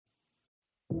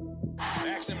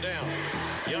Backs him down.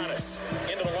 Giannis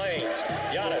into the lane.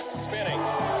 Giannis spinning.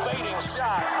 Fading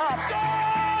shot. Up.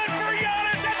 Good for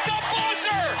Giannis at the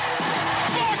buzzer.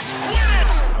 Bucks win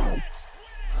it.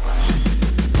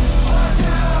 Our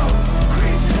town,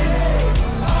 Green City,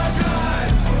 our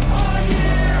time, our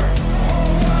year,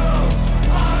 whole world's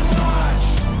on watch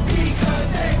because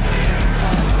they beat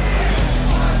the team.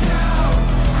 Our town,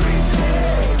 Green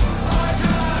City, our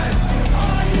time,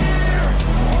 our year,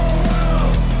 whole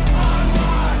world's on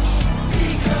watch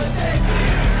because they beat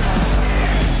the team.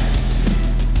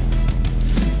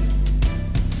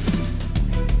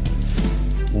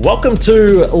 Welcome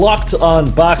to Locked on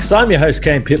Bucks. I'm your host,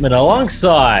 Kane Pittman,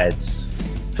 alongside,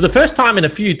 for the first time in a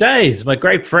few days, my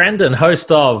great friend and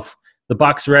host of the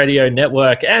Bucks Radio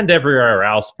Network and everywhere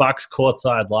else, Bucks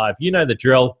Courtside Live. You know the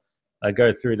drill. I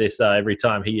go through this every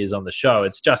time he is on the show.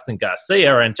 It's Justin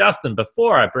Garcia. And Justin,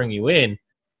 before I bring you in,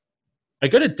 I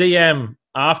got a DM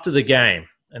after the game,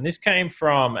 and this came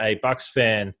from a Bucks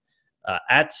fan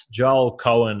at Joel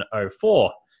Cohen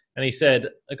 04. And he said,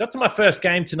 I got to my first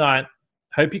game tonight.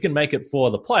 Hope you can make it for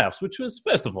the playoffs, which was,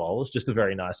 first of all, was just a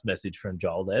very nice message from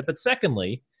Joel there. But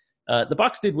secondly, the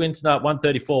Bucks did win tonight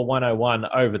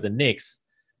 134-101 over the Knicks.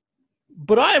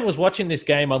 But I was watching this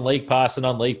game on League Pass, and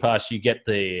on League Pass you get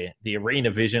the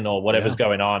arena vision or whatever's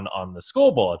going on the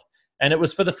scoreboard. And it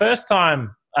was for the first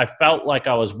time I felt like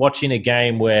I was watching a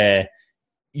game where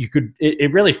you could,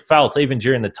 it really felt, even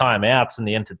during the timeouts and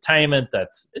the entertainment, that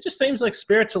it just seems like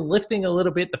spirits are lifting a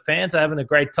little bit. The fans are having a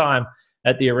great time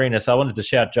at the arena. So I wanted to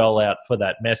shout Joel out for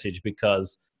that message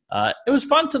because it was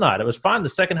fun tonight. It was fun. The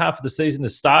second half of the season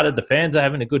has started. The fans are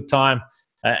having a good time,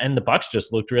 and the Bucks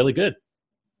just looked really good.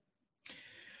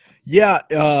 Yeah,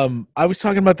 I was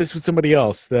talking about this with somebody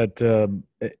else that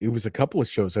it was a couple of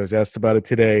shows. I was asked about it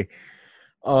today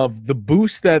of the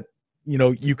boost that, you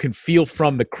know, you can feel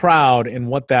from the crowd and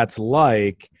what that's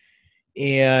like.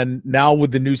 And now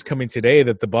with the news coming today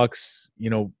that the Bucks,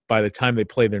 you know, by the time they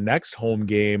play their next home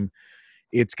game,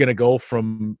 it's going to go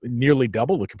from nearly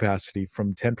double the capacity,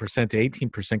 from 10% to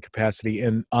 18% capacity.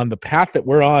 And on the path that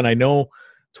we're on, I know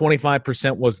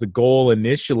 25% was the goal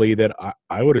initially, that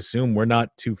I would assume we're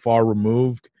not too far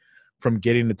removed from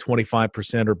getting to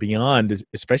 25% or beyond,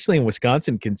 especially in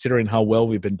Wisconsin, considering how well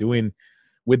we've been doing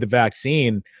with the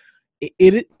vaccine.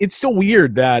 It's still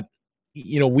weird that,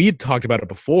 you know, we had talked about it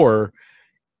before.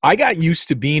 I got used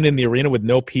to being in the arena with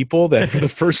no people, that for the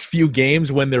first few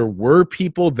games when there were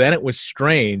people, then it was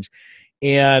strange.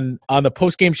 And on the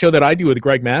post-game show that I do with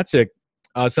Greg Matzik,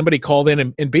 somebody called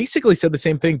in and basically said the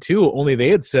same thing too, only they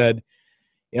had said,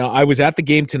 you know, I was at the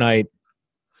game tonight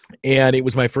and it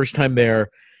was my first time there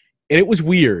and it was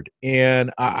weird.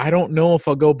 And I don't know if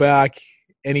I'll go back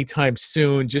anytime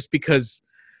soon, just because,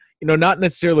 you know, not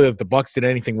necessarily that the Bucks did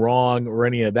anything wrong or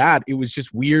any of that. It was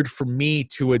just weird for me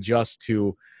to adjust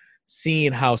to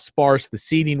seeing how sparse the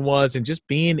seating was and just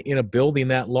being in a building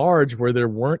that large where there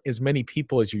weren't as many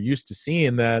people as you're used to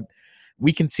seeing. That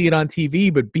we can see it on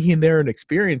TV, but being there and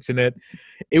experiencing it,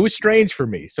 it was strange for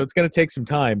me. So it's going to take some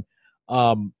time.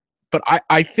 But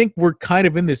I think we're kind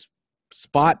of in this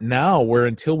spot now where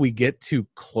until we get to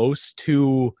close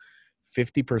to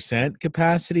 50%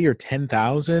 capacity or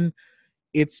 10,000,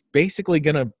 it's basically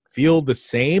going to feel the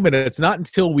same. And it's not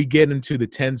until we get into the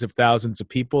tens of thousands of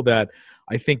people that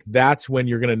I think that's when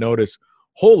you're going to notice,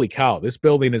 holy cow, this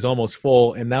building is almost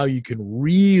full. And now you can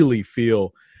really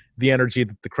feel the energy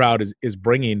that the crowd is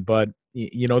bringing. But,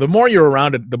 you know, the more you're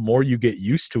around it, the more you get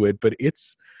used to it. But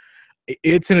it's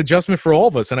an adjustment for all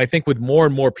of us. And I think with more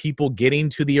and more people getting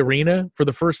to the arena for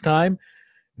the first time,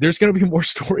 there's going to be more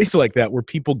stories like that where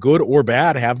people, good or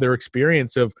bad, have their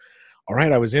experience of, all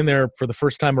right, I was in there for the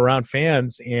first time around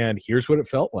fans, and here's what it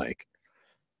felt like.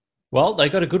 Well, they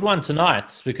got a good one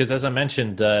tonight because, as I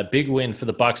mentioned, big win for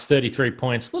the Bucks, 33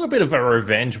 points. A little bit of a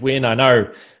revenge win. I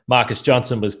know Marcus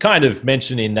Johnson was kind of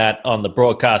mentioning that on the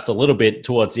broadcast a little bit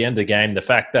towards the end of the game, the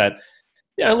fact that,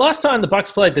 you know, last time the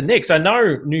Bucks played the Knicks, I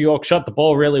know New York shot the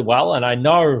ball really well, and I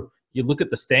know you look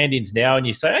at the standings now and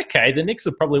you say, okay, the Knicks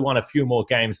have probably won a few more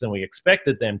games than we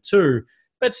expected them to.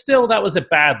 But still, that was a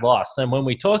bad loss. And when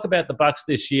we talk about the Bucks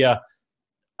this year,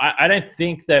 I don't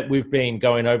think that we've been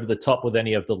going over the top with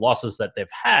any of the losses that they've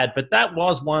had. But that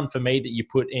was one for me that you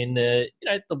put in the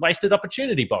wasted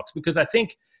opportunity box, because I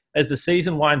think as the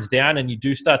season winds down and you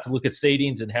do start to look at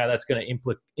seedings and how that's going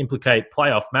to implicate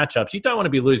playoff matchups, you don't want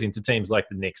to be losing to teams like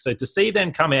the Knicks. So to see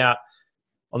them come out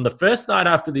on the first night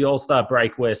after the All-Star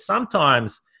break, where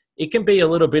sometimes it can be a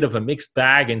little bit of a mixed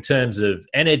bag in terms of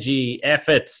energy,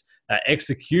 efforts,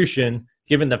 execution,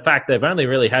 given the fact they've only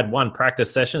really had one practice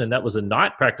session, and that was a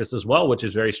night practice as well, which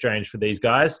is very strange for these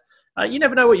guys. you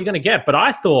never know what you're going to get. But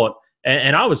I thought,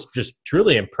 and I was just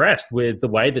truly impressed with the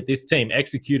way that this team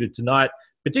executed tonight,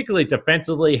 particularly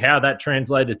defensively, how that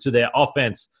translated to their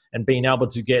offense and being able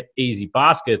to get easy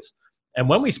baskets. And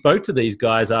when we spoke to these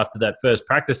guys after that first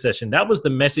practice session, that was the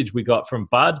message we got from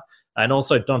Bud and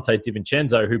also Dante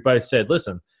DiVincenzo, who both said,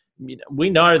 listen, we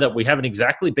know that we haven't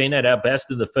exactly been at our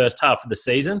best in the first half of the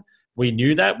season. We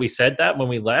knew that. We said that when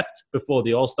we left before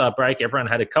the All-Star break. Everyone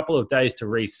had a couple of days to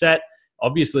reset.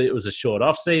 Obviously, it was a short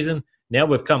off season. Now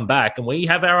we've come back and we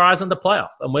have our eyes on the playoff,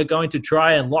 and we're going to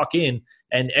try and lock in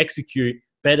and execute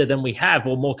better than we have,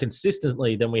 or more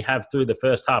consistently than we have through the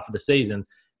first half of the season.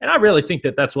 And I really think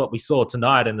that that's what we saw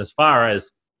tonight. And as far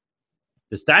as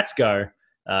the stats go,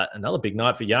 another big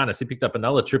night for Giannis. He picked up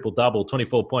another triple-double,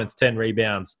 24 points, 10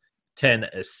 rebounds, 10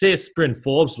 assists. Bryn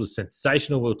Forbes was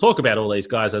sensational. We'll talk about all these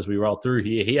guys as we roll through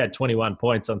here. He had 21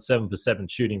 points on 7 for 7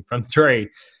 shooting from 3.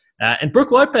 And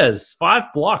Brook Lopez, 5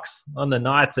 blocks on the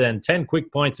night and 10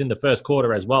 quick points in the first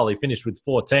quarter as well. He finished with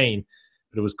 14.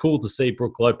 But it was cool to see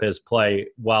Brook Lopez play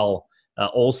well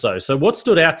also. So what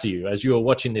stood out to you as you were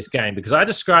watching this game? Because I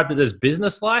described it as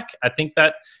businesslike. I think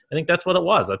that's what it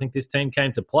was. I think this team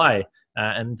came to play,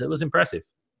 and it was impressive.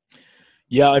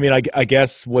 Yeah, I mean, I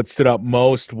guess what stood out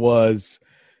most was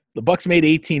the Bucks made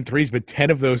 18 threes, but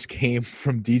 10 of those came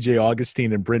from DJ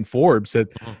Augustine and Bryn Forbes.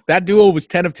 That duo was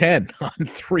 10 of 10 on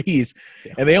threes,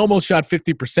 and they almost shot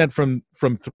 50%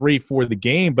 from three for the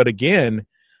game. But again,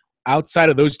 outside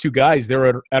of those two guys,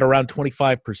 they're at around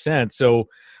 25%. So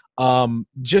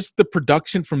just the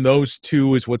production from those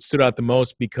two is what stood out the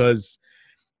most, because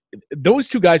those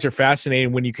two guys are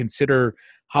fascinating when you consider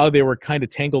how they were kind of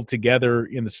tangled together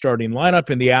in the starting lineup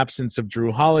in the absence of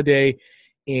Drew Holiday,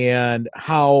 and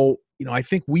how, I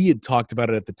think we had talked about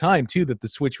it at the time too, that the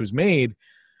switch was made.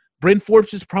 Bryn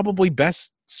Forbes is probably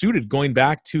best suited going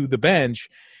back to the bench,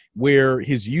 where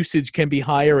his usage can be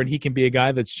higher and he can be a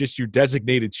guy that's just your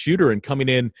designated shooter and coming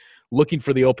in looking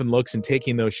for the open looks and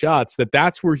taking those shots.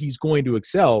 That's where he's going to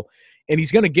excel. And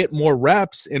he's going to get more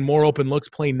reps and more open looks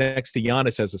playing next to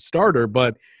Giannis as a starter,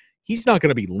 but he's not going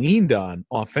to be leaned on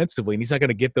offensively, and he's not going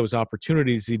to get those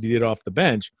opportunities he did off the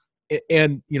bench.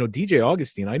 And, DJ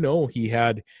Augustine, I know he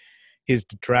had his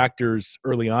detractors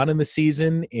early on in the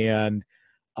season, and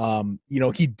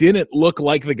he didn't look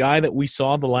like the guy that we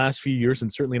saw the last few years,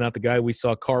 and certainly not the guy we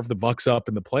saw carve the Bucks up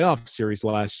in the playoff series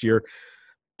last year.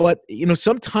 But,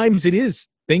 sometimes it is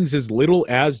things as little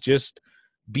as just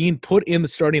being put in the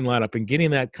starting lineup and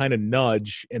getting that kind of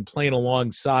nudge and playing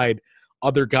alongside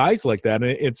other guys like that.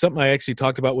 And it's something I actually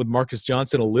talked about with Marcus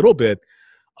Johnson a little bit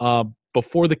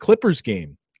before the Clippers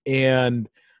game. And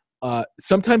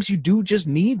sometimes you do just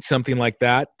need something like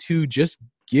that to just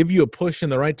give you a push in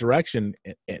the right direction.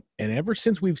 And ever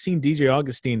since we've seen DJ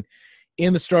Augustine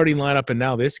in the starting lineup and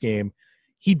now this game,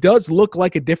 he does look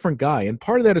like a different guy. And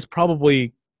part of that is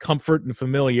probably comfort and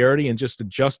familiarity and just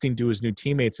adjusting to his new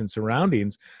teammates and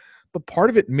surroundings. But part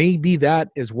of it may be that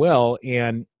as well.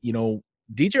 And,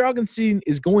 DJ Augustine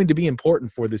is going to be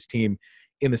important for this team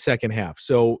in the second half.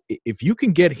 So if you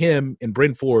can get him and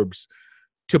Bryn Forbes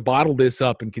to bottle this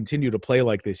up and continue to play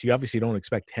like this, you obviously don't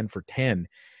expect 10 for 10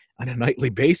 on a nightly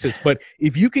basis. But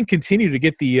if you can continue to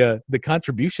get the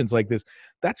contributions like this,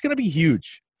 that's going to be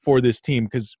huge for this team,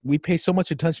 because we pay so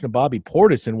much attention to Bobby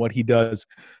Portis and what he does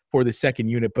for the second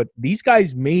unit. But these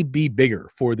guys may be bigger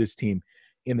for this team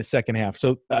in the second half.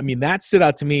 So, I mean, that stood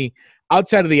out to me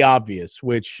outside of the obvious,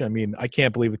 which, I mean, I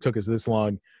can't believe it took us this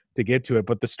long to get to it.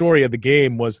 But the story of the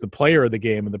game was the player of the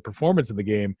game and the performance of the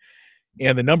game,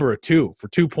 and the number of 2 for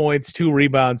 2 points, 2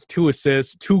 rebounds, 2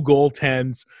 assists, 2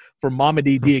 goaltends for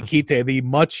Mamadi Diakite, the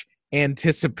much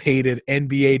anticipated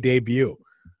NBA debut.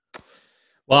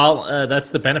 Well,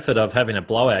 that's the benefit of having a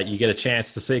blowout. You get a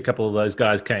chance to see a couple of those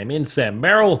guys came in. Sam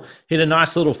Merrill hit a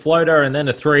nice little floater and then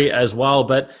a 3 as well.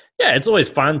 But, yeah, it's always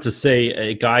fun to see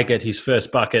a guy get his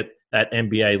first bucket at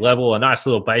NBA level. A nice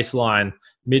little baseline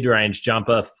mid-range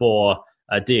jumper for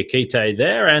Diakite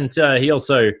there. And he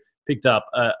also picked up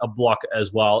a block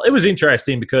as well. It was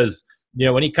interesting because,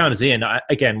 when he comes in,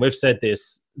 again, we've said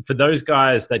this, for those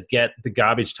guys that get the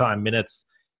garbage time minutes,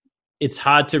 it's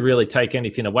hard to really take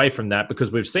anything away from that,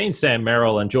 because we've seen Sam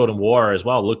Merrill and Jordan Wara as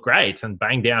well look great and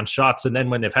bang down shots. And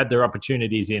then when they've had their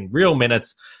opportunities in real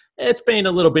minutes, it's been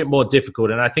a little bit more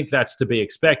difficult. And I think that's to be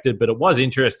expected. But it was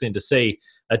interesting to see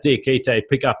Diakite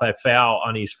pick up a foul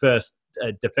on his first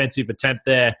defensive attempt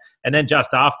there. And then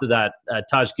just after that,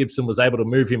 Taj Gibson was able to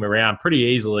move him around pretty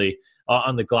easily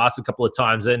on the glass a couple of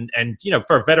times. And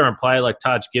for a veteran player like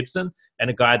Taj Gibson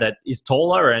and a guy that is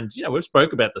taller, and, we've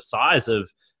spoke about the size of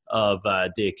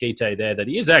Diakite there, that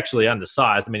he is actually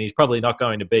undersized. I mean, he's probably not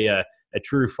going to be a a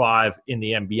true 5 in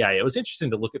the NBA. It was interesting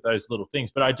to look at those little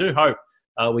things, but I do hope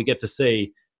we get to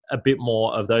see a bit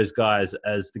more of those guys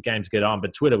as the games get on.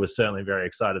 But Twitter was certainly very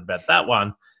excited about that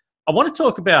one. I want to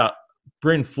talk about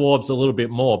Bryn Forbes a little bit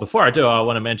more. Before I do, I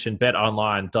want to mention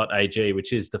betonline.ag,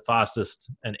 which is the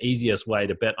fastest and easiest way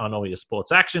to bet on all your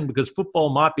sports action, because football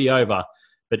might be over,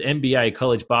 but NBA,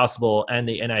 college basketball, and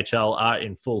the NHL are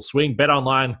in full swing.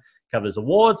 BetOnline covers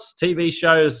awards, TV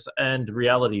shows, and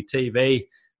reality TV.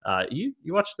 You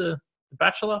watch The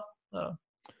Bachelor,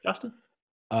 Justin?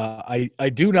 I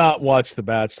do not watch The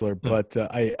Bachelor, but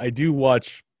I do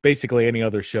watch basically any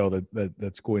other show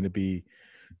that's going to be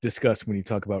discussed when you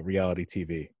talk about reality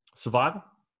TV. Survivor?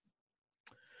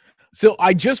 So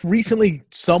I just recently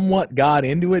somewhat got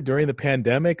into it during the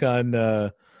pandemic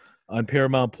on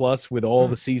Paramount Plus with all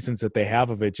the seasons that they have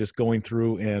of it, just going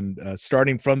through and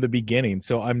starting from the beginning.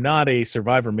 So I'm not a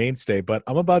Survivor mainstay, but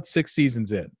I'm about 6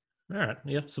 seasons in. All right,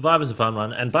 yeah, Survivor's a fun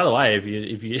one. And by the way,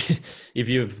 if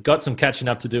you've got some catching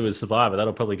up to do with Survivor,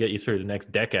 that'll probably get you through the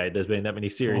next decade. There's been that many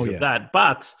series of that.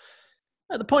 But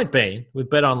the point being, with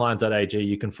betonline.ag,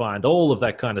 you can find all of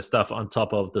that kind of stuff on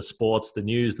top of the sports, the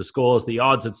news, the scores, the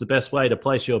odds. It's the best way to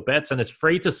place your bets, and it's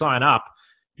free to sign up.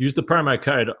 Use the promo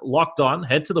code LOCKEDON,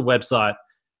 head to the website,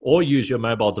 or use your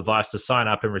mobile device to sign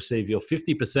up and receive your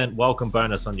 50% welcome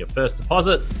bonus on your first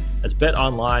deposit. As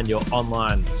BetOnline, your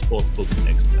online sportsbook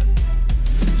experts.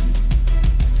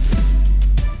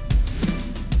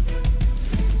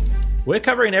 We're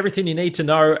covering everything you need to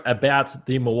know about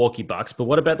the Milwaukee Bucks, but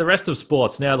what about the rest of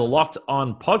sports? Now, the Locked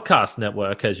On Podcast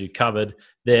Network has you covered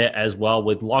there as well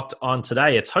with Locked On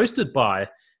Today. It's hosted by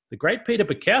the great Peter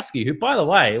Bukowski, who, by the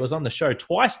way, was on the show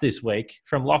twice this week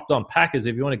from Locked On Packers.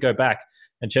 If you want to go back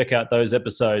and check out those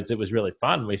episodes, it was really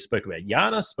fun. We spoke about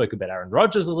Giannis, spoke about Aaron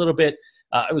Rodgers a little bit.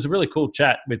 It was a really cool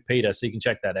chat with Peter, so you can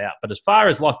check that out. But as far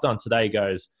as Locked On Today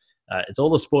goes, it's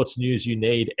all the sports news you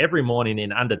need every morning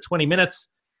in under 20 minutes.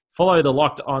 Follow the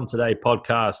Locked On Today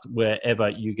podcast wherever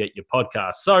you get your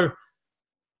podcasts. So,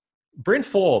 Bryn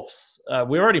Forbes,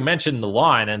 we already mentioned the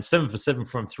line, and 7 for 7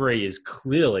 from 3 is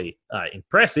clearly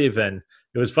impressive. And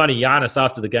it was funny, Giannis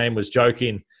after the game was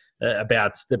joking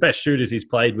about the best shooters he's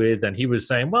played with, and he was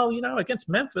saying, well, against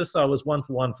Memphis, I was 1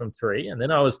 for 1 from 3, and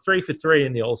then I was 3 for 3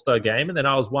 in the All-Star game, and then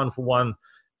I was 1 for 1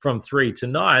 from 3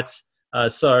 tonight.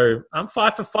 So I'm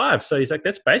 5 for 5. So he's like,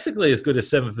 that's basically as good as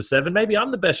 7 for 7. Maybe I'm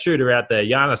the best shooter out there.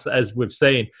 Giannis, as we've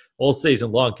seen all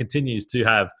season long, continues to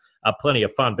have plenty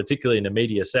of fun, particularly in the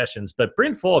media sessions. But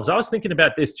Bryn Forbes, I was thinking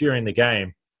about this during the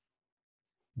game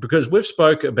because we've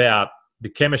spoke about the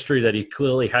chemistry that he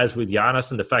clearly has with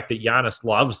Giannis and the fact that Giannis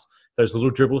loves those little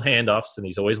dribble handoffs and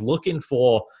he's always looking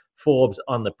for Forbes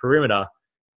on the perimeter.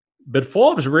 But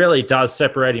Forbes really does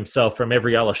separate himself from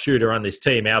every other shooter on this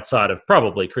team outside of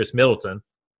probably Chris Middleton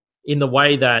in the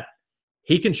way that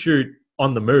he can shoot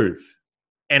on the move.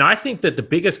 And I think that the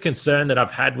biggest concern that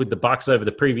I've had with the Bucks over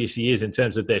the previous years in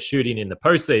terms of their shooting in the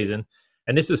postseason,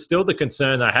 and this is still the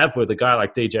concern I have with a guy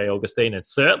like DJ Augustine and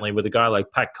certainly with a guy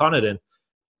like Pat Connaughton,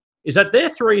 is that their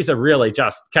threes are really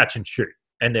just catch and shoot.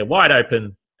 And they're wide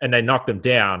open and they knock them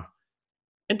down.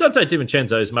 And Dante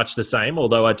DiVincenzo is much the same,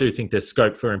 although I do think there's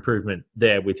scope for improvement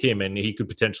there with him, and he could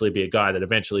potentially be a guy that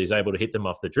eventually is able to hit them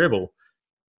off the dribble.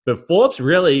 But Forbes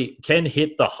really can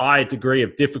hit the high degree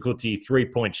of difficulty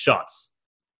three-point shots.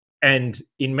 And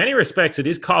in many respects, it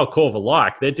is Kyle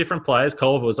Korver-like. They're different players.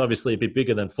 Korver was obviously a bit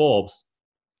bigger than Forbes.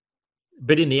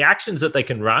 But in the actions that they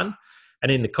can run and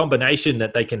in the combination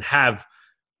that they can have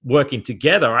working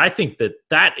together, I think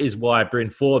that is why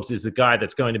Bryn Forbes is the guy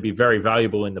that's going to be very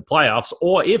valuable in the playoffs,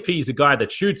 or if he's a guy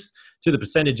that shoots to the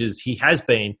percentages he has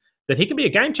been, that he can be a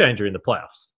game changer in the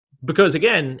playoffs. Because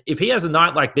again, if he has a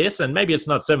night like this, and maybe it's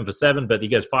not 7 for 7, but he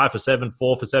goes 5 for 7,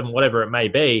 4 for 7, whatever it may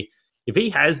be, if he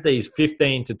has these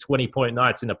 15 to 20 point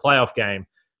nights in a playoff game,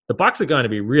 the Bucks are going to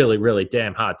be really, really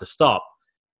damn hard to stop.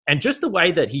 And just the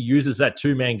way that he uses that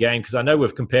two-man game, because I know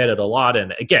we've compared it a lot.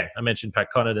 And again, I mentioned Pat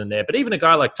Connaughton there, but even a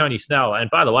guy like Tony Snell.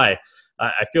 And by the way,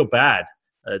 I feel bad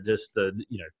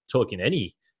talking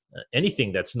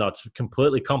anything that's not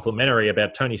completely complimentary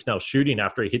about Tony Snell shooting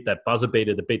after he hit that buzzer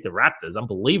beater to beat the Raptors.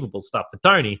 Unbelievable stuff for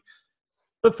Tony.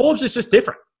 But Forbes is just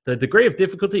different. The degree of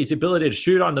difficulty, his ability to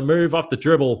shoot on the move, off the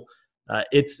dribble,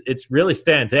 it's really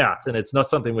stands out. And it's not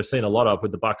something we've seen a lot of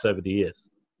with the Bucks over the years.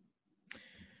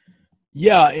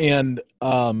 Yeah, and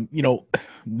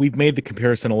we've made the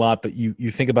comparison a lot, but you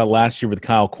think about last year with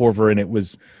Kyle Korver, and it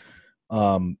was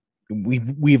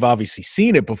we've obviously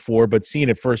seen it before, but seeing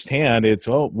it firsthand, it's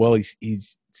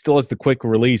he's still has the quick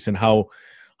release and how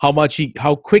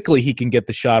quickly he can get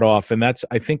the shot off, and that's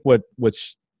I think what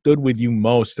stood with you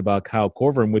most about Kyle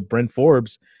Korver. And with Bryn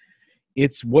Forbes,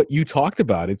 it's what you talked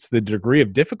about. It's the degree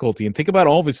of difficulty. And think about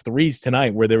all of his threes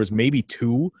tonight, where there was maybe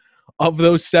 2 of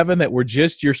those 7 that were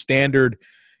just your standard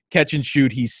catch and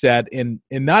shoot he set, and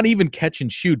not even catch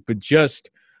and shoot, but just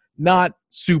not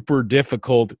super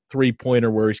difficult three-pointer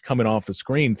where he's coming off a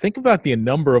screen. Think about the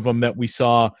number of them that we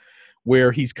saw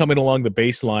where he's coming along the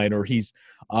baseline, or he's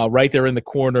right there in the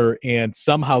corner and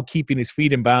somehow keeping his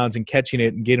feet in bounds and catching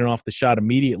it and getting off the shot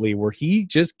immediately, where he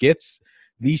just gets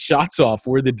these shots off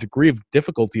where the degree of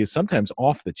difficulty is sometimes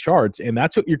off the charts. And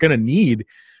that's what you're going to need,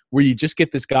 where you just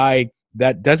get this guy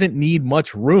that doesn't need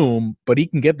much room, but he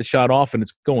can get the shot off and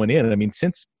it's going in. And I mean,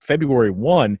 since February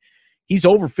 1, he's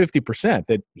over 50%.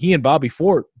 That he and Bobby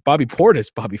Forbes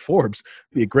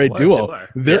be a great duo.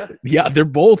 They're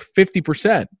both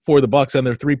 50% for the Bucks on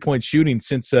their 3-point shooting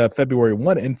since February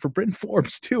 1. And for Bryn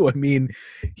Forbes too, I mean,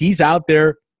 he's out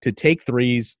there to take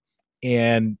threes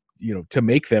and, you know, to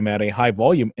make them at a high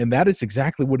volume. And that is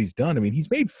exactly what he's done. I mean,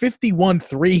 he's made 51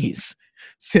 threes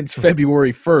since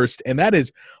February 1st, and that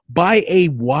is by a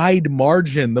wide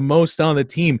margin the most on the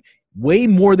team, way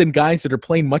more than guys that are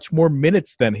playing much more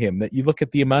minutes than him. That you look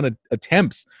at the amount of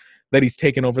attempts that he's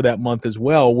taken over that month as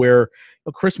well, where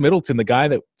Chris Middleton, the guy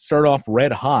that started off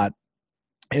red hot,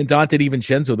 and Dante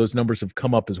DiVincenzo, those numbers have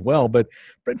come up as well. But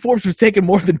Bryn Forbes was taking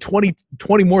more than 20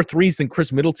 more threes than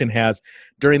Chris Middleton has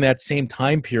during that same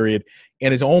time period,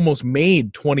 and has almost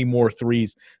made 20 more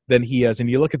threes than he has. And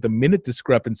you look at the minute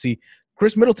discrepancy,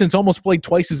 Chris Middleton's almost played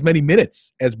twice as many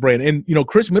minutes as Bryn. And, you know,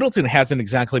 Chris Middleton hasn't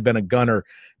exactly been a gunner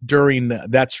during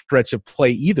that stretch of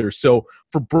play either. So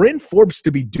for Bryn Forbes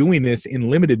to be doing this in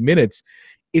limited minutes,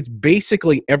 it's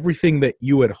basically everything that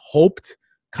you had hoped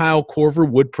Kyle Korver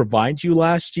would provide you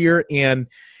last year. And,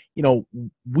 you know,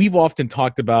 we've often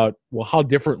talked about, well, how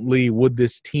differently would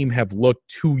this team have looked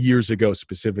 2 years ago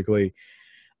specifically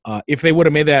if they would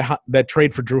have made that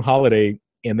trade for Drew Holiday,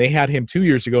 and they had him 2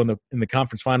 years ago in the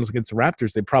conference finals against the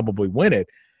Raptors, they'd probably win it.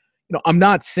 You know, I'm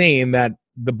not saying that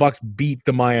the Bucks beat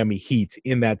the Miami Heat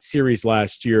in that series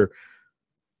last year,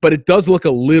 but it does look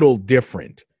a little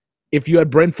different. If you had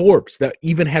Bryn Forbes that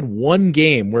even had one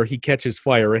game where he catches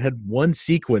fire, it had one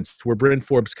sequence where Bryn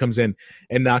Forbes comes in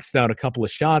and knocks down a couple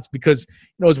of shots, because,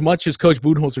 you know, as much as Coach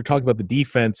Budenholzer talked about the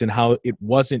defense and how it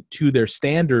wasn't to their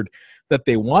standard that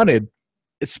they wanted,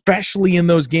 especially in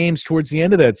those games towards the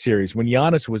end of that series when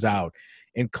Giannis was out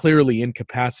and clearly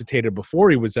incapacitated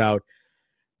before he was out,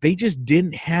 they just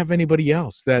didn't have anybody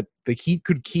else that the Heat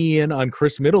could key in on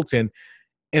Chris Middleton.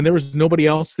 And there was nobody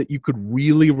else that you could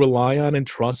really rely on and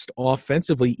trust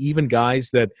offensively, even guys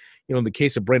that, you know, in the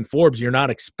case of Bryn Forbes, you're not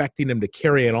expecting him to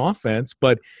carry an offense,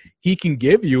 but he can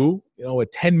give you, you know, a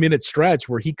 10-minute stretch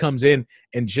where he comes in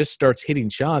and just starts hitting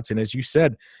shots. And as you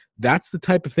said, that's the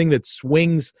type of thing that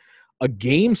swings a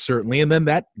game, certainly, and then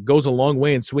that goes a long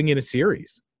way in swinging a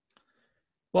series.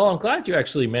 Well, I'm glad you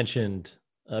actually mentioned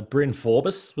Bryn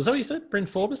Forbes. Was that what you said? Bryn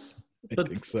Forbes? I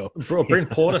think so. Bryn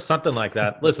Porter, something like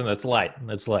that. Listen, it's late.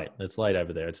 It's late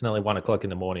over there. It's nearly 1 o'clock in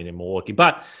the morning in Milwaukee.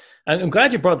 But I'm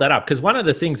glad you brought that up, because one of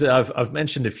the things that I've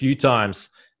mentioned a few times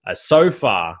so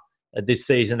far this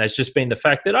season has just been the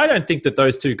fact that I don't think that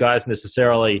those two guys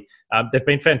necessarily they've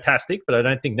been fantastic, but I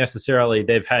don't think necessarily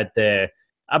they've had their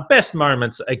best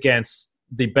moments against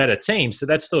the better teams. So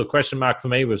that's still a question mark for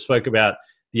me. We've spoke about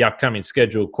the upcoming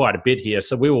schedule quite a bit here,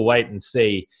 so we will wait and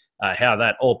see how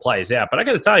that all plays out. But I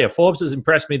got to tell you, Forbes has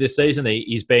impressed me this season.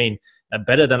 He's been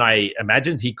better than I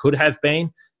imagined he could have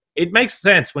been. It makes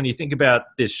sense when you think about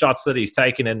the shots that he's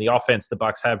taken and the offense the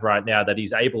Bucks have right now, that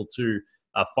he's able to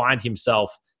find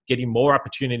himself getting more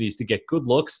opportunities to get good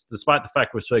looks, despite the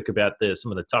fact we spoke about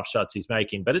some of the tough shots he's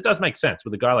making. But it does make sense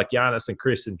with a guy like Giannis and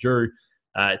Chris and Drew.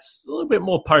 It's a little bit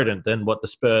more potent than what the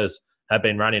Spurs have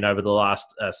been running over the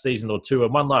last season or two.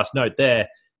 And one last note there,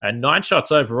 9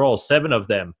 shots overall, 7 of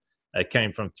them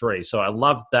came from 3. So I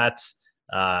love that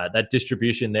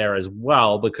distribution there as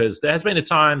well, because there has been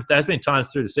times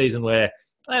through the season where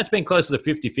it's been closer to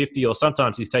 50-50, or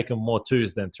sometimes he's taken more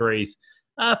 2s than 3s.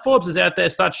 Forbes is out there,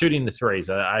 start shooting the 3s,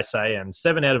 I say, and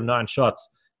 7 out of 9 shots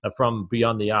from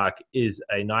beyond the arc is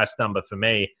a nice number for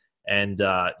me. And,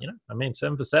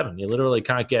 7 for 7. You literally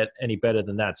can't get any better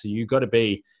than that. So you got to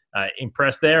be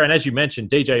impressed there. And as you mentioned,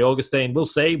 DJ Augustine, we'll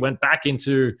see, went back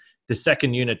into the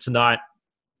second unit tonight,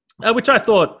 which I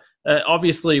thought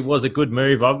obviously was a good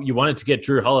move. You wanted to get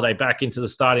Drew Holiday back into the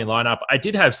starting lineup. I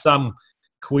did have some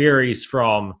queries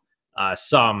from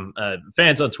some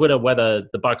fans on Twitter whether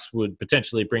the Bucks would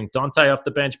potentially bring Dante off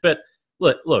the bench. But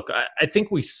look, I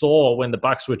think we saw when the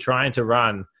Bucks were trying to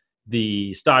run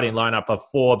the starting lineup of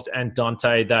Forbes and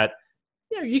Dante that,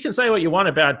 you know, you can say what you want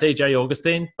about DJ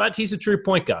Augustine, but he's a true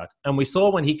point guard. And we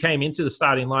saw when he came into the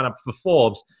starting lineup for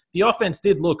Forbes the offense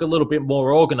did look a little bit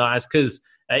more organized because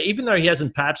even though he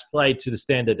hasn't perhaps played to the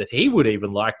standard that he would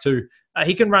even like to,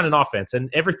 he can run an offense, and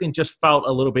everything just felt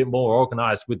a little bit more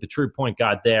organized with the true point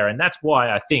guard there. And that's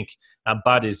why I think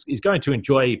Bud is going to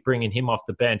enjoy bringing him off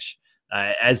the bench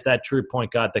as that true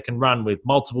point guard that can run with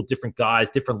multiple different guys,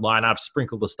 different lineups,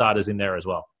 sprinkle the starters in there as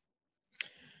well.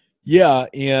 Yeah,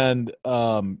 and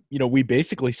we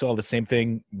basically saw the same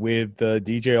thing with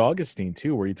DJ Augustine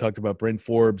too, where you talked about Bryn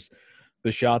Forbes.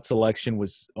 The shot selection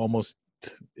was almost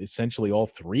essentially all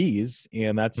threes,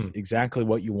 and that's exactly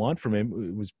what you want from him.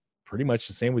 It was pretty much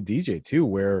the same with DJ too,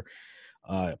 where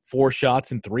 4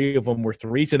 shots and 3 of them were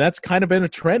threes, and that's kind of been a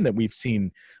trend that we've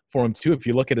seen for him too. If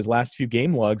you look at his last few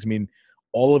game logs, I mean,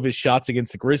 all of his shots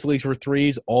against the Grizzlies were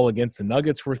threes, all against the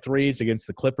Nuggets were threes, against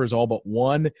the Clippers all but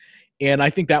one. And I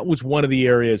think that was one of the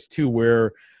areas too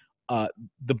where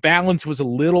the balance was a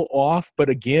little off. But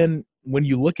again, when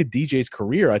you look at DJ's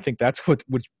career, I think that's what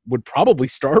would probably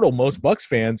startle most Bucks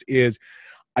fans is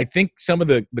I think some of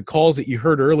the calls that you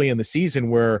heard early in the season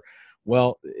where,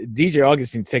 well, DJ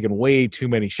Augustine's taking way too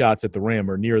many shots at the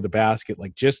rim or near the basket,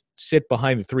 like just sit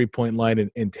behind the three-point line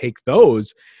and take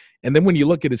those. And then when you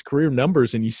look at his career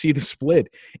numbers and you see the split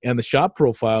and the shot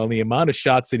profile and the amount of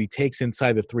shots that he takes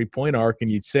inside the three-point arc, and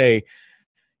you'd say,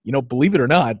 believe it or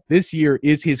not, this year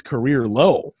is his career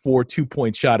low for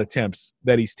 2-point shot attempts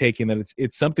that he's taken. And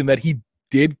it's something that he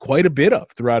did quite a bit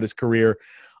of throughout his career.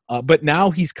 But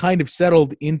now he's kind of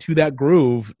settled into that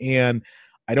groove. And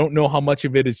I don't know how much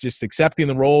of it is just accepting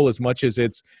the role as much as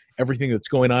it's everything that's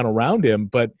going on around him.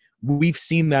 But we've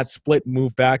seen that split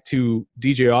move back to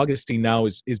DJ Augustine now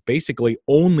is basically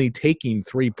only taking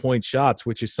 3-point shots,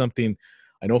 which is something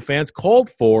I know fans called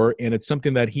for, and it's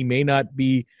something that he may not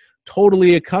be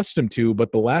totally accustomed to,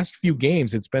 but the last few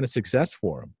games, it's been a success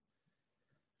for him.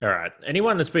 All right.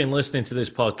 Anyone that's been listening to this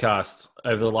podcast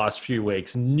over the last few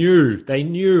weeks knew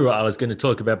I was going to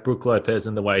talk about Brook Lopez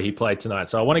and the way he played tonight.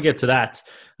 So I want to get to that.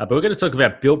 But we're going to talk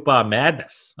about Built Bar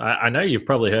Madness. I know you've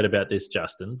probably heard about this,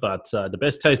 Justin, but the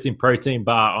best tasting protein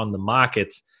bar on the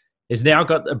market has now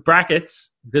got a bracket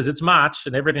because it's March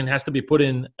and everything has to be put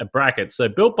in a bracket. So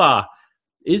Built Bar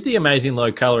is the amazing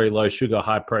low-calorie, low-sugar,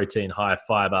 high-protein,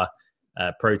 high-fiber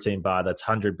protein bar that's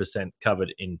 100%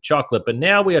 covered in chocolate. But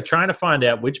now we are trying to find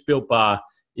out which Built Bar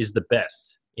is the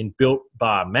best in Built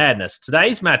Bar Madness.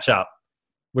 Today's matchup,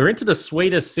 we're into the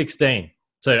sweetest 16.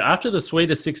 So after the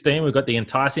sweetest 16, we've got the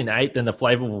enticing 8, then the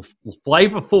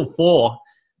flavorful 4,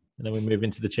 and then we move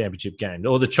into the championship game,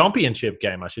 or the championship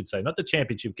game, I should say. Not the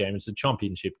championship game, it's the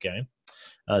championship game.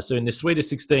 So in the sweetest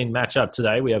 16 matchup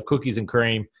today, we have cookies and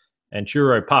cream and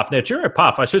Churro Puff. Now, Churro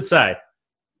Puff, I should say,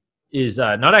 is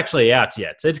not actually out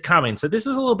yet. So it's coming. So this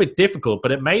is a little bit difficult,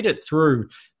 but it made it through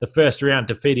the first round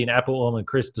defeating Apple Almond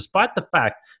Crisp, despite the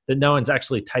fact that no one's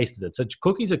actually tasted it. So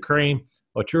cookies or cream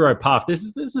or Churro Puff, this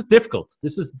is difficult.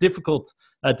 This is a difficult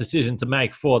decision to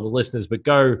make for the listeners, but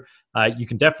you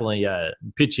can definitely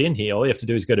pitch in here. All you have to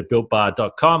do is go to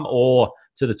builtbar.com or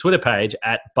to the Twitter page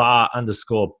at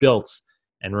bar_built.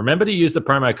 And remember to use the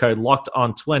promo code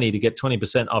LOCKEDON20 to get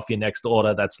 20% off your next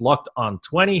order. That's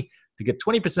LOCKEDON20 to get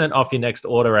 20% off your next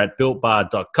order at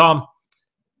builtbar.com.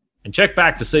 And check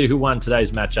back to see who won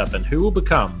today's matchup and who will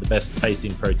become the best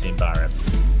tasting protein bar ever.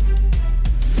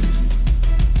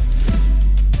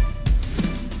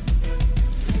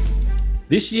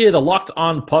 This year, the Locked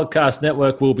On Podcast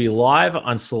Network will be live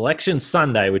on Selection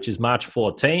Sunday, which is March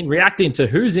 14, reacting to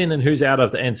who's in and who's out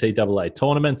of the NCAA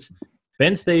tournament.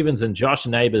 Ben Stevens and Josh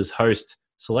Neighbors host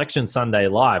Selection Sunday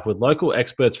Live with local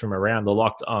experts from around the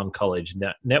Locked On College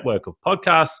network of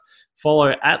podcasts.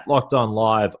 Follow at Locked On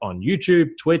Live on YouTube,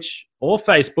 Twitch, or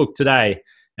Facebook today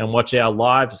and watch our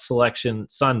live Selection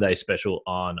Sunday special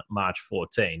on March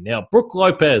 14. Now, Brook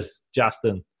Lopez,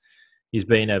 Justin, he's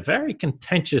been a very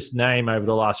contentious name over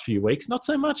the last few weeks. Not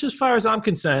so much as far as I'm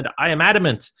concerned. I am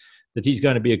adamant that he's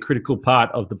going to be a critical part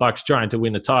of the Bucks trying to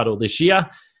win the title this year.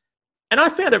 And I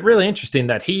found it really interesting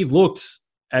that he looked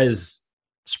as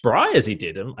spry as he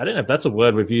did. I don't know if that's a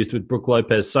word we've used with Brook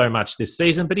Lopez so much this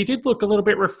season, but he did look a little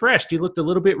bit refreshed. He looked a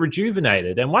little bit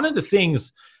rejuvenated. And one of the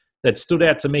things that stood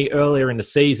out to me earlier in the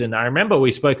season, I remember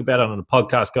we spoke about it on a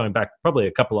podcast going back probably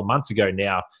a couple of months ago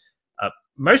now,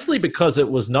 mostly because it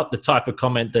was not the type of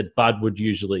comment that Bud would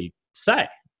usually say.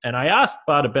 And I asked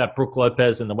Bud about Brook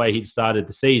Lopez and the way he'd started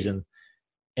the season.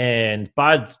 And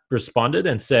Bud responded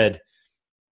and said,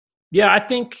 yeah, I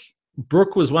think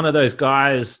Brook was one of those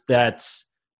guys that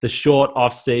the short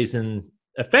off-season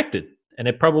affected, and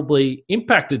it probably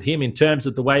impacted him in terms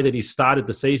of the way that he started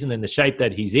the season and the shape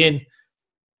that he's in.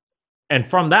 And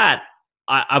from that,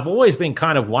 I've always been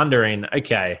kind of wondering,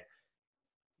 okay,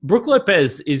 Brook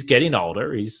Lopez is getting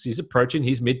older. He's approaching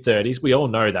his mid-30s. We all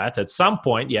know that. At some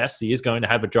point, yes, he is going to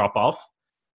have a drop-off.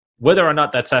 Whether or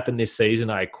not that's happened this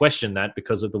season, I question that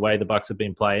because of the way the Bucks have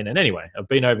been playing. And anyway, I've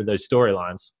been over those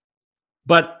storylines.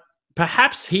 But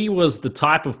perhaps he was the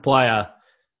type of player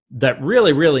that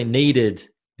really, really needed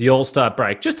the All-Star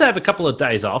break just to have a couple of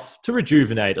days off to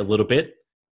rejuvenate a little bit.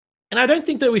 And I don't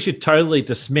think that we should totally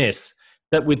dismiss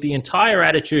that with the entire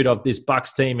attitude of this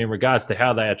Bucks team in regards to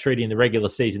how they are treating the regular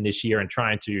season this year and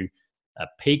trying to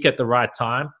peak at the right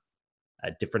time,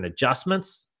 different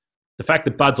adjustments, the fact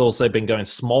that Bud's also been going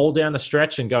small down the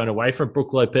stretch and going away from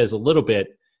Brook Lopez a little bit,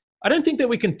 I don't think that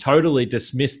we can totally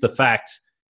dismiss the fact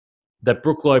that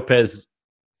Brook Lopez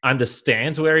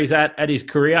understands where he's at his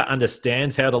career,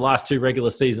 understands how the last two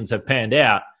regular seasons have panned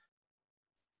out,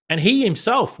 and he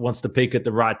himself wants to peak at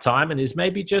the right time and is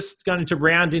maybe just going to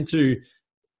round into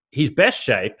his best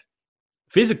shape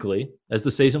physically as the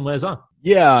season wears on.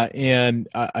 Yeah, and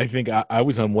I think I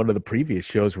was on one of the previous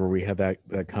shows where we had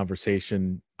that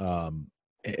conversation,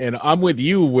 and I'm with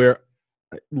you where,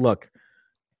 look,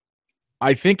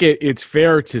 I think it's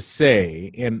fair to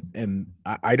say, and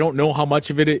I don't know how much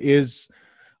of it is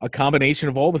a combination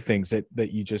of all the things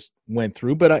that you just went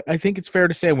through, but I think it's fair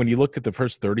to say when you looked at the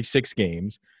first 36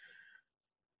 games,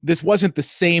 this wasn't the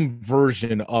same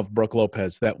version of Brook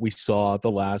Lopez that we saw the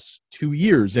last 2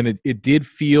 years. And it did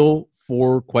feel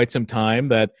for quite some time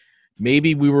that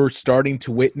maybe we were starting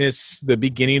to witness the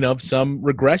beginning of some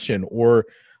regression or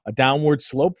a downward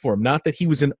slope for him. Not that he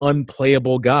was an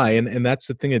unplayable guy. And that's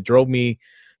the thing that drove me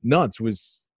nuts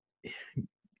was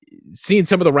seeing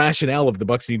some of the rationale of the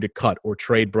Bucks need to cut or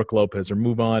trade Brook Lopez or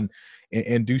move on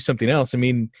and do something else. I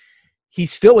mean,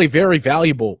 he's still a very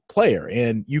valuable player,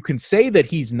 and you can say that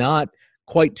he's not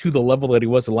quite to the level that he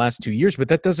was the last 2 years, but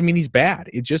that doesn't mean he's bad.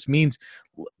 It just means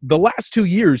the last 2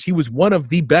 years, he was one of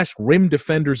the best rim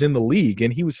defenders in the league,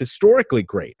 and he was historically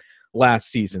great last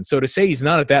season. So to say he's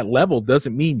not at that level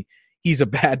doesn't mean he's a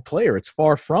bad player. It's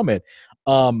far from it.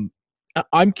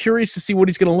 I'm curious to see what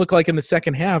he's going to look like in the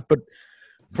second half, but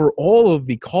for all of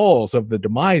the calls of the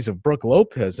demise of Brook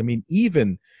Lopez, I mean,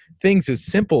 even things as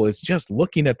simple as just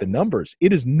looking at the numbers,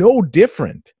 it is no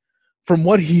different from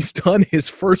what he's done his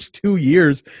first 2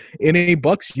 years in a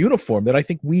Bucks uniform that I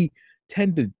think we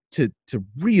tend to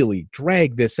really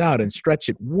drag this out and stretch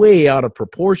it way out of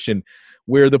proportion,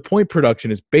 where the point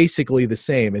production is basically the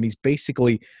same, and he's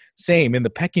basically same in the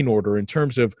pecking order in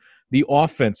terms of the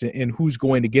offense and who's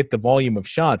going to get the volume of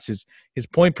shots. His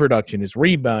point production, his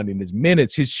rebounding, his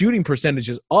minutes, his shooting percentage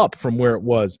is up from where it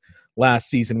was last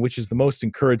season, which is the most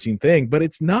encouraging thing. But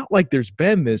it's not like there's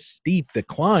been this steep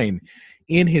decline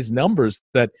in his numbers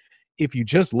that if you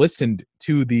just listened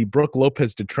to the Brook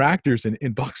Lopez detractors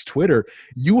in Bucks Twitter,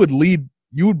 you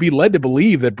would be led to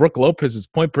believe that Brook Lopez's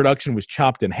point production was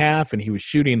chopped in half and he was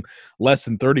shooting less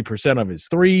than 30% of his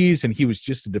threes and he was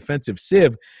just a defensive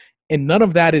sieve. And none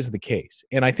of that is the case.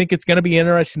 And I think it's going to be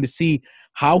interesting to see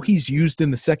how he's used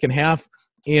in the second half.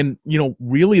 And,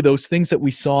 really those things that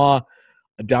we saw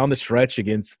down the stretch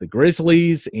against the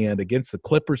Grizzlies and against the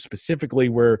Clippers specifically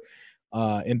where,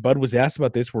 and Bud was asked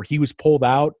about this, where he was pulled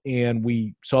out and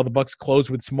we saw the Bucks close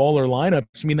with smaller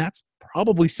lineups. I mean, that's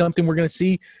probably something we're going to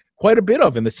see quite a bit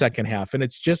of in the second half. And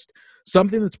it's just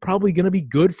something that's probably going to be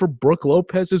good for Brook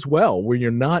Lopez as well, where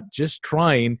you're not just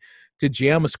trying to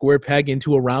jam a square peg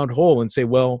into a round hole and say,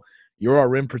 well, you're our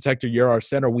rim protector, you're our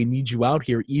center, we need you out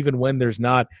here, even when there's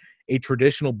not a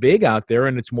traditional big out there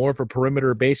and it's more of a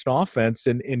perimeter-based offense,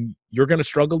 and you're going to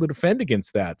struggle to defend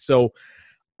against that. So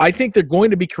I think they're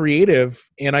going to be creative,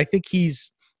 and I think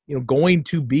he's going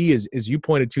to be, as you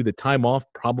pointed to, the time off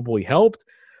probably helped.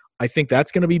 I think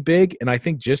that's going to be big, and I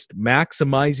think just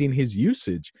maximizing his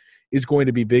usage is going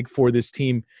to be big for this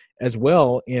team as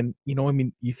well. And,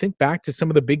 you think back to some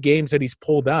of the big games that he's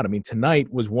pulled out. I mean,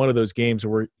 tonight was one of those games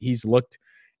where he's looked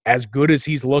as good as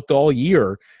he's looked all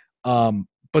year.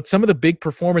 But some of the big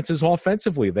performances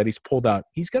offensively that he's pulled out,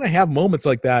 he's going to have moments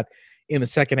like that in the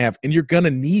second half, and you're going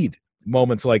to need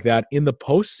moments like that in the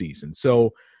postseason.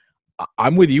 So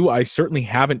I'm with you. I certainly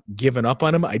haven't given up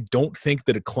on him. I don't think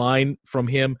the decline from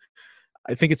him,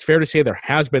 I think it's fair to say there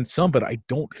has been some, but I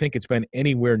don't think it's been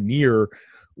anywhere near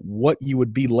what you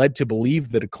would be led to believe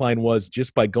the decline was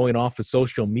just by going off of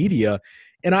social media.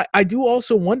 And I do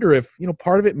also wonder if,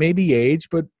 part of it may be age,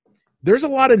 but there's a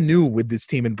lot of new with this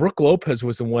team. And Brook Lopez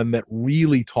was the one that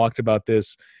really talked about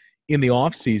this in the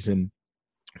offseason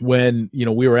when,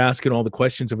 we were asking all the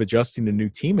questions of adjusting to new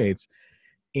teammates.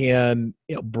 And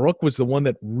Brook was the one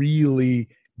that really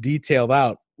detailed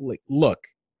out, like, look,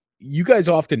 you guys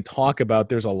often talk about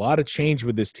there's a lot of change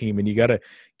with this team and you got to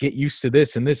get used to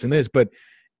this and this and this. But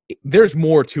there's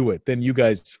more to it than you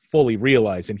guys fully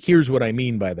realize. And here's what I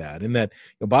mean by that. And that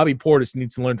Bobby Portis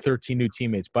needs to learn 13 new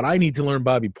teammates, but I need to learn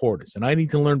Bobby Portis, and I need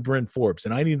to learn Brent Forbes,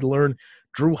 and I need to learn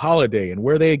Drew Holiday and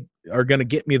where they are going to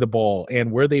get me the ball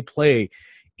and where they play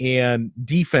and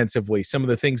defensively, some of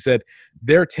the things that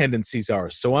their tendencies are.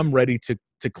 So I'm ready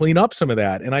to clean up some of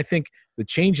that. And I think the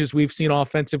changes we've seen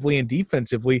offensively and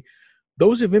defensively,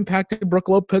 those have impacted Brook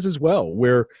Lopez as well,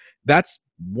 where that's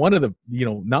one of the,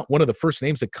 not one of the first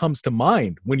names that comes to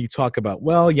mind when you talk about,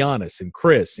 Giannis and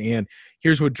Chris, and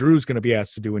here's what Drew's going to be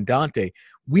asked to do, and Dante.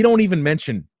 We don't even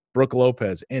mention Brook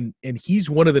Lopez, and he's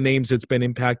one of the names that's been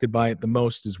impacted by it the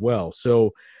most as well.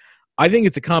 So I think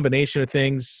it's a combination of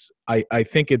things. I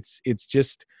think it's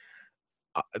just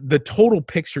the total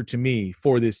picture to me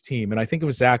for this team, and I think it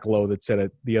was Zach Lowe that said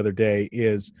it the other day,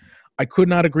 is I could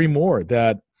not agree more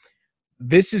that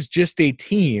this is just a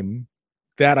team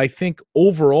that I think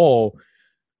overall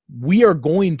we are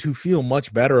going to feel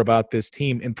much better about this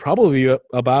team, and probably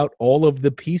about all of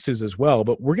the pieces as well.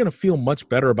 But we're going to feel much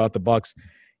better about the Bucks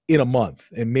in a month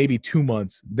and maybe 2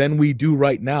 months than we do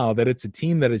right now, that it's a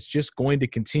team that is just going to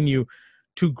continue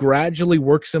to gradually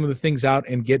work some of the things out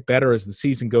and get better as the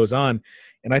season goes on.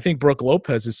 And I think Brook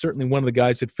Lopez is certainly one of the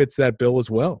guys that fits that bill as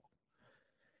well.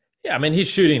 Yeah, I mean, he's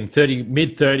shooting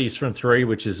mid-30s from three,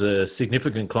 which is a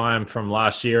significant climb from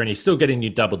last year, and he's still getting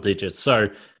you double digits. So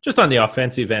just on the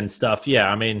offensive end stuff, yeah,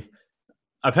 I mean,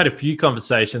 I've had a few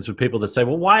conversations with people that say,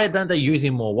 well, why don't they use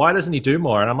him more? Why doesn't he do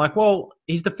more? And I'm like, well,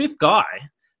 he's the fifth guy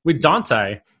with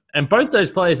Dante, and both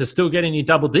those players are still getting you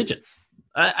double digits.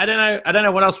 I don't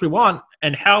know what else we want,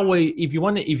 and if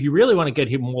you really want to get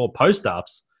him more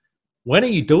post-ups, when are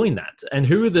you doing that? And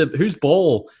who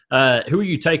are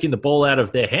you taking the ball out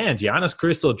of their hands? Giannis,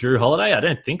 Chris, or Drew Holiday? I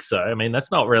don't think so. I mean,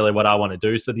 that's not really what I want to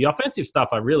do. So the offensive stuff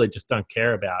I really just don't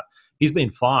care about. He's been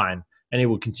fine, and he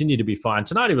will continue to be fine.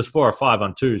 Tonight he was 4 or 5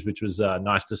 on twos, which was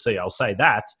nice to see. I'll say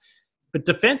that. But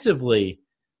defensively,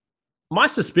 my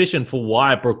suspicion for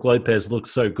why Brook Lopez looked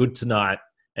so good tonight,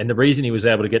 and the reason he was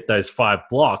able to get those 5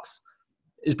 blocks,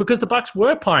 is because the Bucks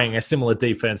were playing a similar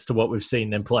defense to what we've seen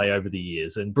them play over the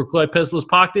years. And Brook Lopez was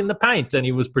parked in the paint, and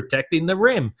he was protecting the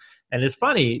rim. And it's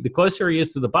funny, the closer he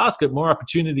is to the basket, more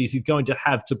opportunities he's going to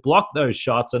have to block those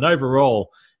shots. And overall,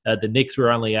 the Knicks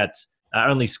were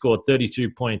only scored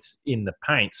 32 points in the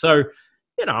paint. So,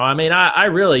 I mean, I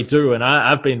really do, and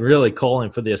I've been really calling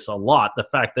for this a lot, the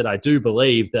fact that I do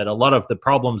believe that a lot of the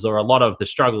problems or a lot of the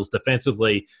struggles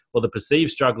defensively, or the perceived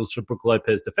struggles for Brook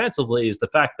Lopez defensively, is the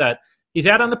fact that he's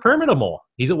out on the perimeter more.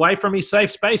 He's away from his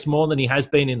safe space more than he has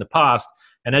been in the past.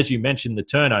 And as you mentioned, the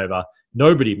turnover,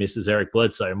 nobody misses Eric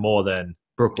Bledsoe more than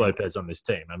Brook Lopez on this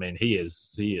team. I mean,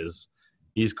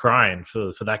 he's crying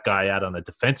for that guy out on the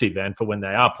defensive end for when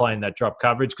they are playing that drop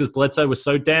coverage, because Bledsoe was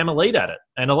so damn elite at it.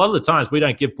 And a lot of the times we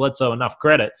don't give Bledsoe enough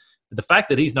credit. But the fact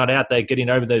that he's not out there getting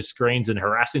over those screens and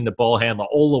harassing the ball handler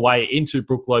all the way into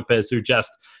Brook Lopez, who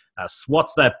just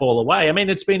swats that ball away, I mean,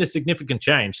 it's been a significant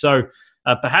change. So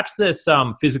perhaps there's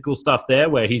some physical stuff there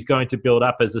where he's going to build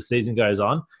up as the season goes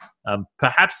on.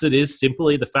 Perhaps it is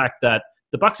simply the fact that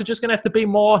the Bucks are just going to have to be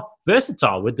more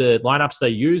versatile with the lineups they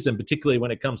use, and particularly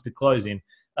when it comes to closing.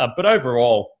 But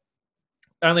overall,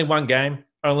 only one game,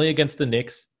 only against the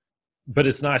Knicks. But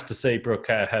it's nice to see Brook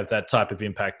have that type of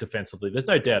impact defensively. There's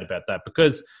no doubt about that,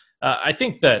 because I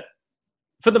think that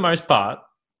for the most part,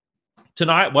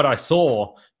 tonight, what I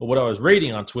saw or what I was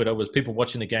reading on Twitter was people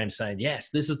watching the game saying, yes,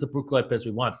 this is the Brook Lopez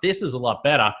we want. This is a lot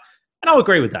better. And I'll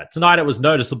agree with that. Tonight, it was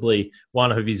noticeably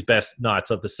one of his best nights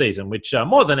of the season, which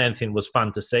more than anything was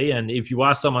fun to see. And if you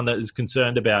are someone that is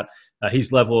concerned about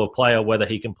his level of play or whether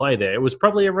he can play there, it was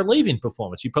probably a relieving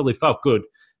performance. You probably felt good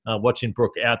watching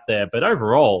Brook out there. But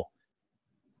overall,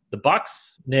 the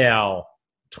Bucks now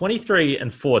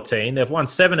 23-14. They've won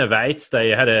 7 of 8. They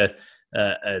had a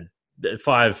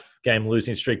 5-game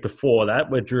losing streak before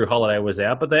that where Drew Holiday was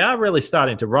out. But they are really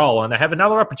starting to roll, and they have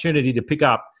another opportunity to pick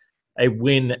up a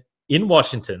win in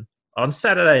Washington on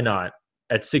Saturday night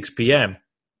at 6 p.m.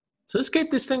 So let's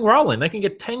keep this thing rolling. They can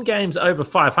get 10 games over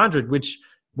 500, which,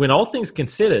 when all things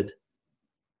considered,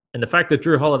 and the fact that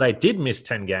Drew Holiday did miss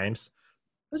 10 games,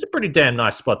 that's a pretty damn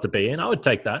nice spot to be in. I would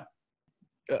take that.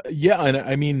 Yeah, and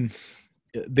I mean,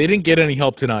 they didn't get any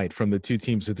help tonight from the two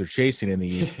teams that they're chasing in the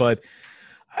East. But,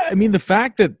 I mean, the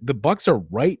fact that the Bucks are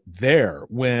right there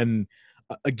when –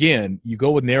 again, you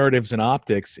go with narratives and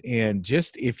optics, and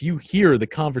just if you hear the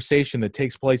conversation that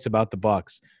takes place about the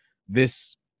Bucks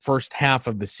this first half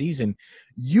of the season,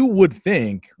 you would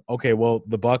think, okay, well,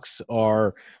 the Bucks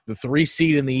are the 3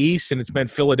 seed in the East, and it's been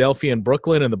Philadelphia and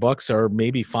Brooklyn, and the Bucks are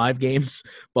maybe 5 games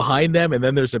behind them, and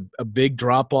then there's a big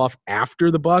drop off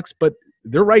after the Bucks. But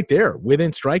they're right there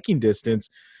within striking distance.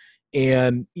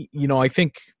 And, I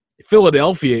think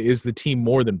Philadelphia is the team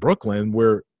more than Brooklyn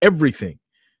where everything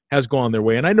has gone their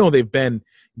way. And I know they've been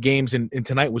games, and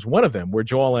tonight was one of them, where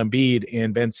Joel Embiid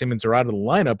and Ben Simmons are out of the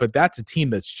lineup, but that's a team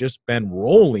that's just been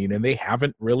rolling, and they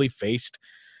haven't really faced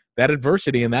that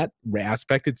adversity. In that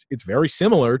aspect, it's very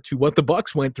similar to what the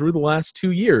Bucks went through the last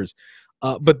 2 years.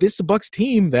 But this is a Bucks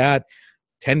team that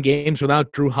 10 games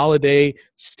without Drew Holiday,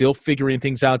 still figuring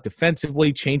things out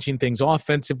defensively, changing things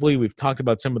offensively. We've talked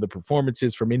about some of the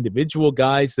performances from individual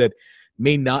guys that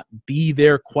may not be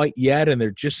there quite yet, and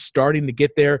they're just starting to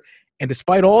get there. And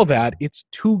despite all that, it's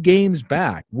 2 games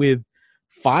back with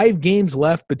 5 games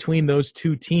left between those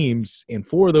 2 teams, and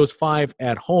 4 of those 5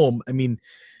 at home. I mean,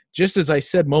 just as I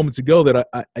said moments ago that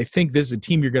I think this is a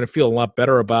team you're going to feel a lot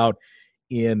better about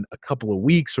in a couple of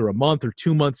weeks or a month or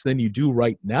 2 months than you do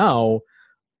right now.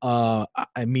 I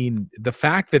mean, the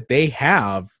fact that they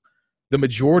have the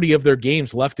majority of their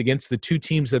games left against the 2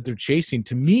 teams that they're chasing,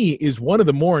 to me, is one of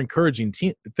the more encouraging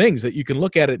things that you can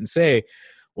look at it and say,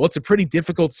 well, it's a pretty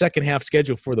difficult second half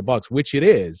schedule for the Bucks, which it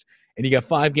is. And you got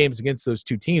 5 games against those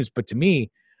 2 teams. But to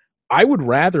me, I would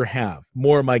rather have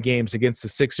more of my games against the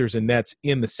Sixers and Nets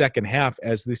in the second half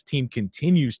as this team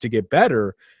continues to get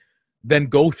better than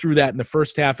go through that in the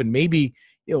first half and maybe,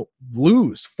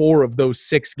 lose 4 of those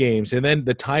 6 games. And then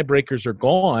the tiebreakers are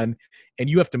gone and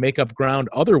you have to make up ground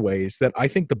other ways. That I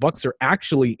think the Bucks are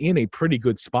actually in a pretty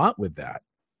good spot with that.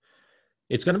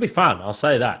 It's going to be fun. I'll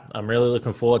say that. I'm really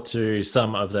looking forward to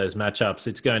some of those matchups.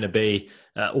 It's going to be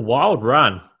a wild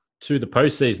run to the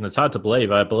postseason. It's hard to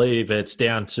believe. I believe it's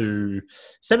down to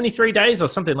 73 days or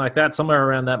something like that, somewhere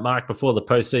around that mark before the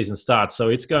postseason starts. So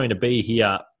it's going to be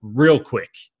here real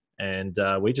quick. And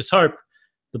we just hope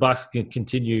the Bucks can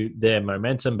continue their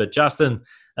momentum. But Justin,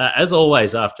 as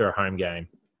always, after a home game,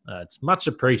 it's much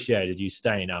appreciated you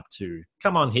staying up to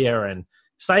come on here and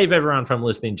save everyone from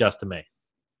listening just to me.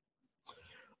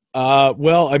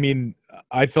 Well, I mean,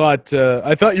 I thought you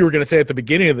were going to say at the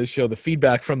beginning of the show, the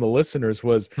feedback from the listeners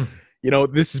was,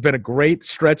 this has been a great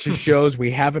stretch of shows.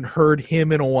 We haven't heard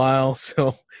him in a while,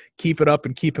 so keep it up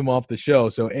and keep him off the show.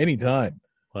 So anytime.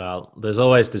 Well, there's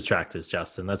always detractors,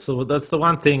 Justin. That's the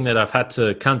one thing that I've had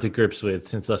to come to grips with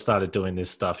since I started doing this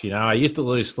stuff. I used to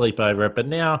lose sleep over it, but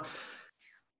now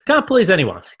can't please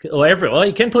anyone or everyone. Well,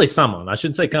 you can please someone. I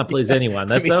shouldn't say can't please anyone.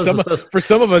 For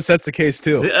some of us, that's the case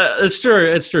too. It's true.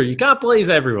 It's true. You can't please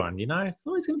everyone. It's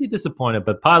always going to be disappointed.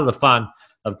 But part of the fun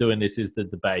of doing this is the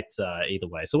debate either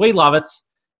way. So we love it.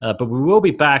 But we will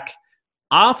be back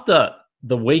after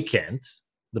the weekend.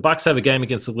 The Bucks have a game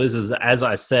against the Wizards, as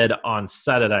I said, on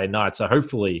Saturday night. So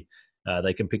hopefully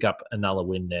they can pick up another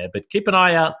win there. But keep an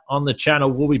eye out on the channel.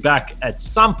 We'll be back at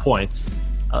some point.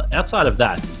 Outside of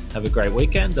that, have a great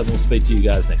weekend, and we'll speak to you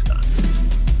guys next time.